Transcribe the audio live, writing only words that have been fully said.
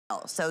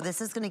So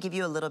this is gonna give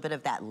you a little bit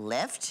of that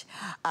lift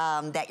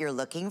that you're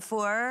looking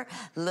for.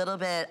 A little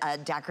bit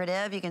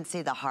decorative. You can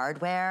see the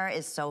hardware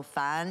is so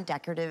fun,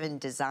 decorative in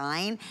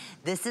design.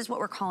 This is what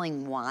we're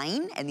calling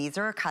wine, and these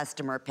are a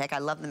customer pick. I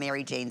love the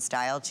Mary Jane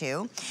style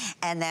too.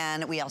 And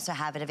then we also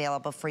have it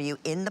available for you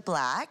in the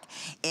black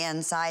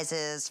in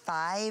sizes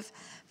 5,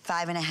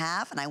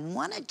 5.5, and I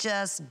wanna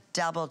just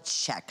double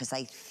check, because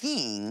I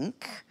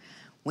think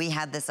we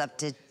have this up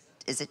to,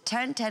 is it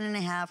 10,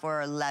 10.5,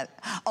 or 11?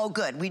 Oh,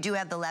 good. We do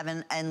have the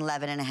 11 and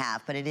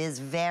 11.5, but it is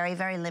very,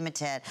 very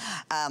limited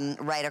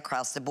right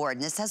across the board.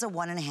 And this has a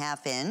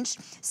 1.5 inch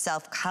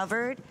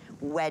self-covered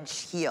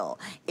wedge heel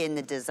in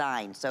the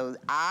design. So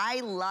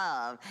I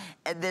love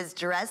this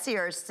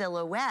dressier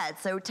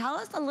silhouette. So tell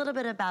us a little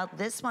bit about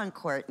this one,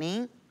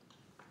 Courtney.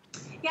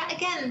 Yeah,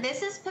 again,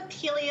 this is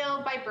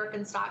Papillio by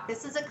Birkenstock.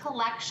 This is a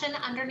collection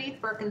underneath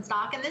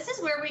Birkenstock, and this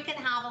is where we can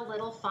have a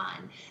little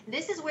fun.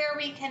 This is where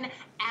we can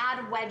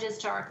add wedges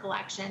to our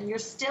collection. You're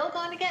still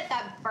going to get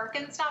that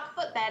Birkenstock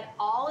footbed,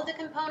 all of the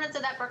components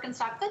of that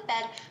Birkenstock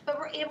footbed, but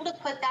we're able to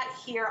put that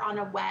here on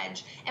a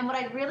wedge. And what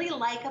I really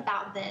like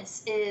about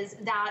this is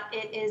that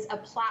it is a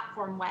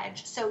platform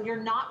wedge, so you're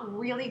not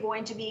really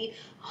going to be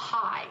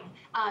high.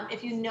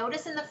 If you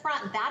notice in the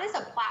front, that is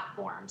a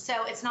platform,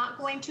 so it's not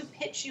going to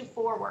pitch you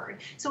forward.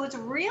 So it's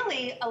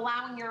really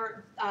allowing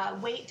your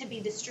weight to be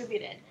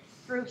distributed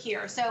through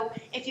here. So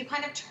if you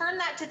kind of turn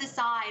that to the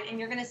side, and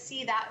you're going to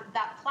see that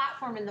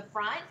platform in the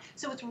front,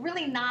 so it's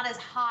really not as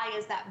high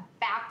as that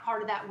back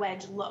part of that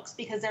wedge looks,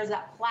 because there's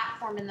that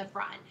platform in the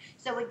front.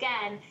 So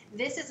again,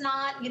 this is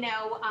not, you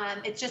know,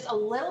 it's just a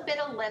little bit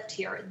of lift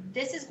here.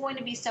 This is going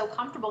to be so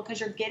comfortable because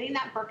you're getting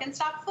that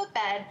Birkenstock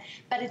footbed,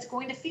 but it's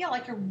going to feel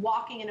like you're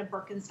walking in a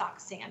Birkenstock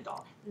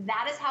sandal.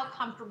 That is how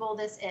comfortable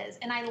this is.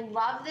 And I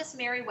love this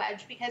Mary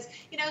wedge because,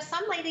 you know,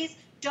 some ladies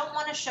don't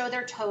want to show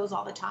their toes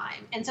all the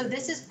time. And so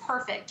this is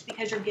perfect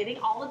because you're getting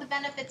all of the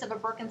benefits of a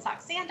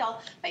Birkenstock sandal,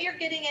 but you're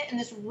getting it in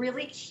this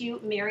really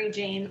cute Mary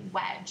Jane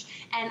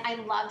wedge. And I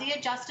love the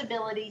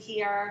adjustability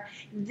here.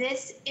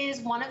 This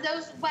is one of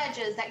those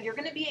wedges that you're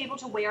going to be able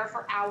to wear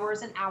for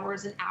hours and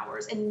hours and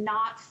hours and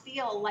not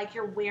feel like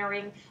you're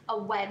wearing a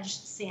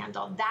wedged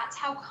sandal. That's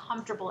how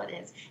comfortable it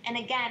is. And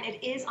again,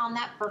 it is on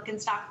that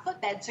Birkenstock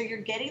footbed, so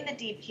you're getting the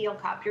deep heel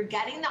cup, you're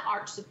getting the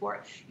arch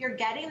support, you're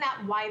getting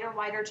that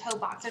wider toe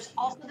box. There's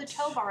also the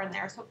toe bar in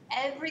there. So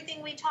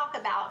everything we talk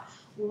about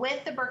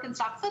with the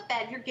Birkenstock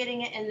footbed, you're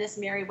getting it in this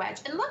Mary wedge.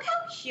 And look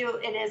how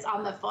cute it is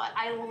on the foot.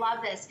 I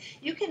love this.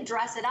 You can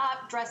dress it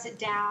up, dress it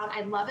down.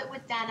 I love it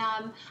with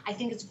denim. I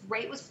think it's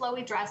great with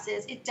flowy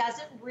dresses. It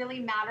doesn't really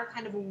matter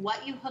kind of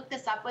what you hook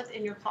this up with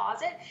in your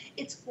closet.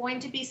 It's going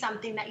to be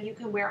something that you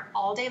can wear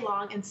all day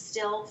long and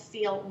still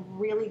feel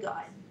really good.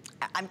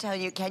 I'm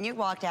telling you, Ken, you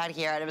walked out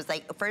here and it was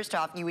like, first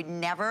off, you would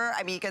never,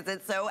 I mean, because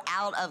it's so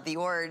out of the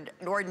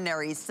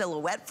ordinary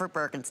silhouette for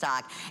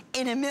Birkenstock,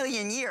 in a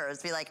million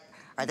years, be like,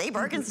 are they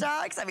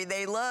Birkenstocks? I mean,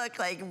 they look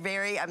like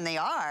very, I mean, they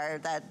are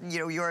that, you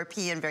know,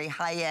 European, very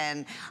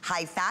high-end,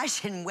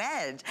 high-fashion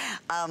wedge.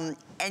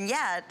 And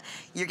yet,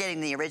 you're getting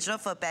the original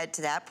footbed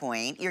to that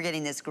point. You're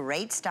getting this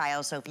great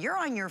style. So if you're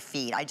on your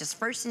feet,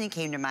 first thing that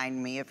came to mind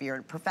to me, if you're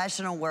in a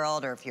professional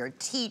world or if you're a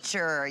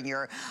teacher and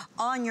you're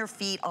on your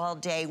feet all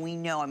day, we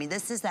know, I mean,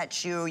 this is that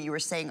shoe you were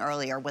saying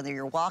earlier, whether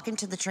you're walking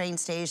to the train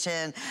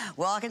station,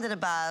 walking to the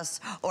bus,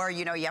 or,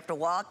 you know, you have to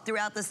walk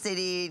throughout the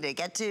city to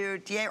get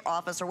to your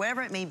office or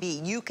wherever it may be,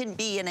 you can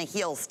be in a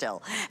heel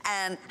still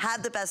and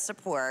have the best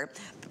support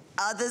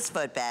of this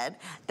footbed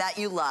that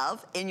you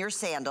love in your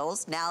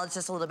sandals. Now it's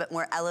just a little bit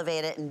more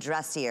elevated and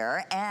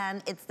dressier,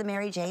 and it's the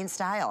Mary Jane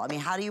style. I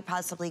mean, how do you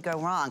possibly go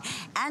wrong?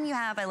 And you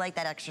have, I like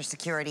that extra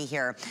security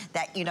here,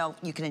 that, you know,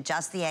 you can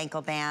adjust the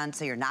ankle band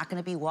so you're not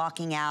gonna be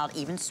walking out,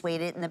 even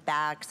suede it in the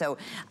back. So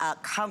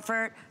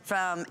comfort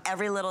from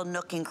every little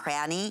nook and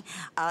cranny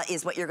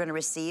is what you're gonna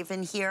receive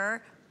in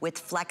here. With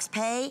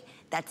FlexPay,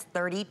 that's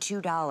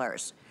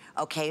 $32.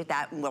 Okay,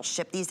 that we'll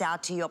ship these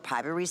out to you. You'll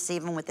probably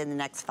receive them within the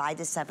next 5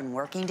 to 7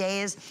 working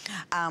days.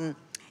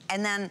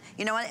 And then,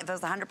 you know what, if it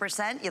was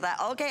 100%, you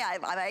thought, okay,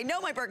 I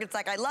know my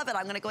Birkenstock, I love it.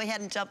 I'm gonna go ahead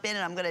and jump in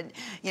and I'm gonna,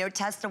 you know,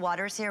 test the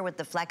waters here with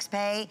the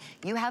FlexPay.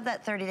 You have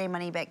that 30-day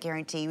money-back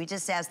guarantee. We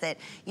just ask that,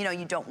 you know,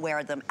 you don't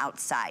wear them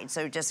outside.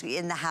 So just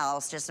in the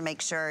house, just to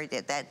make sure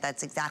that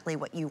that's exactly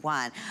what you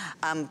want.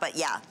 But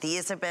yeah,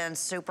 these have been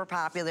super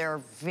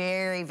popular,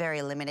 very,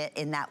 very limited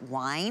in that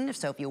wine.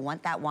 So if you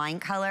want that wine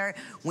color,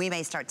 we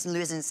may start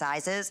losing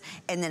sizes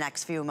in the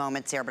next few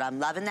moments here. But I'm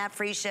loving that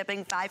free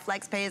shipping, 5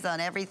 FlexPays on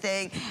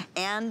everything,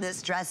 and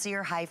this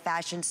dressier, high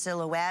fashion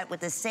silhouette with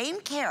the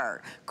same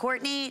care.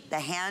 Courtney, the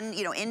hand,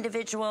 you know,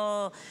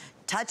 individual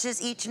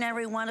touches each and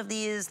every one of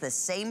these, the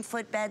same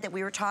footbed that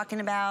we were talking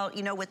about,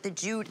 you know, with the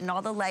jute and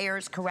all the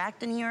layers,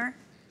 correct in here?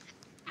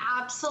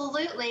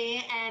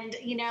 Absolutely, and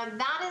you know,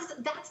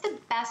 that's the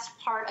best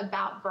part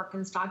about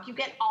Birkenstock. You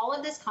get all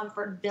of this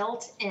comfort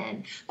built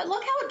in. But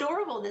look how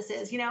adorable this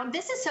is. You know,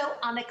 this is so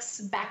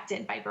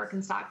unexpected by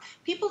Birkenstock.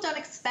 People don't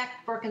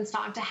expect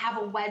Birkenstock to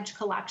have a wedge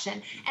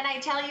collection. And I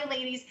tell you,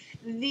 ladies,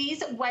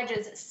 these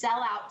wedges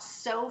sell out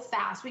so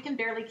fast. We can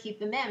barely keep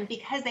them in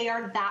because they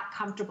are that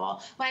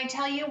comfortable. When I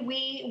tell you,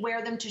 we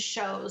wear them to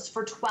shows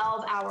for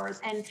 12 hours.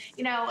 And,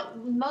 you know,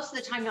 most of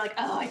the time you're like,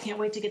 oh, I can't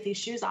wait to get these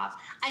shoes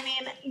off. I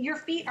mean, your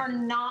feet are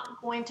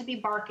not going to be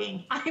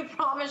barking. I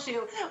promise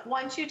you,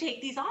 once you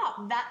take these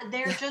off, that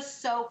they're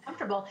just so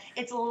comfortable.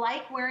 It's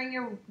like wearing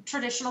your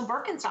traditional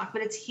Birkenstock,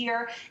 but it's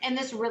here in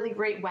this really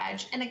great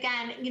wedge. And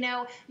again, you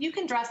know, you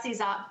can dress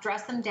these up,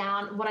 dress them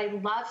down. What I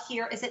love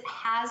here is it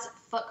has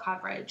foot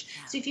coverage.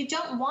 So if you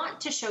don't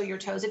want to show your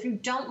toes, if you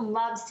don't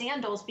love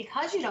sandals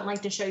because you don't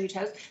like to show your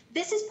toes,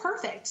 this is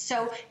perfect.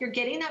 So you're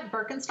getting that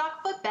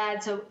Birkenstock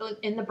footbed. So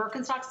in the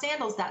Birkenstock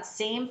sandals, that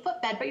same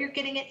footbed, but you're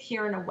getting it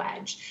here in a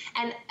wedge.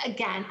 And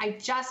again, I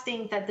just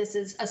think that this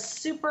is a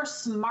super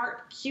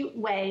smart, cute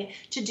way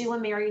to do a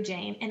Mary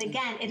Jane. And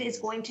again, it is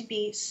going to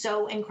be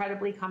so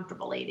incredibly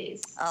comfortable,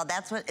 ladies. Oh,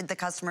 that's what the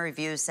customer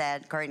review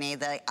said, Courtney,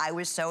 that I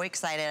was so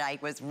excited. I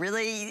was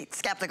really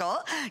skeptical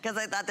because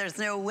I thought there's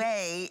no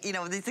way, you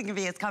know, these things can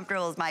be as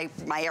comfortable as my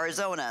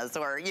Arizonas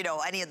or, you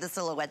know, any of the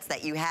silhouettes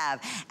that you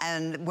have.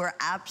 And we're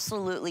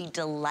absolutely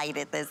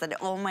delighted. They said,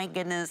 oh my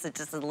goodness, it's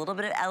just a little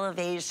bit of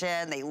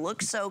elevation. They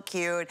look so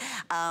cute.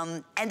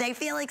 And they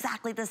feel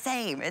exactly the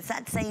same. It's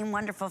that same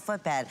wonderful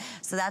footbed.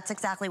 So that's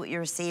exactly what you're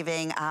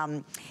receiving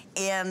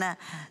in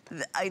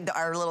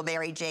our little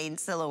Mary Jane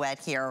silhouette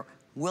here.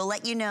 We'll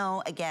let you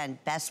know, again,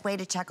 best way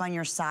to check on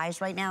your size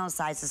right now,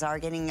 sizes are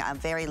getting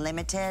very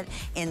limited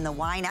in the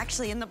wine,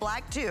 actually in the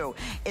black too,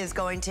 is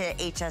going to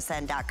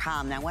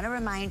hsn.com. Now I wanna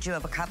remind you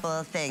of a couple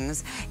of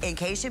things. In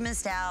case you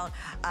missed out,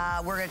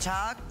 we're gonna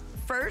talk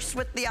first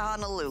with the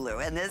Honolulu,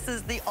 and this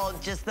is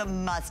just the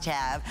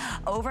must-have.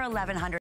 Over 1,100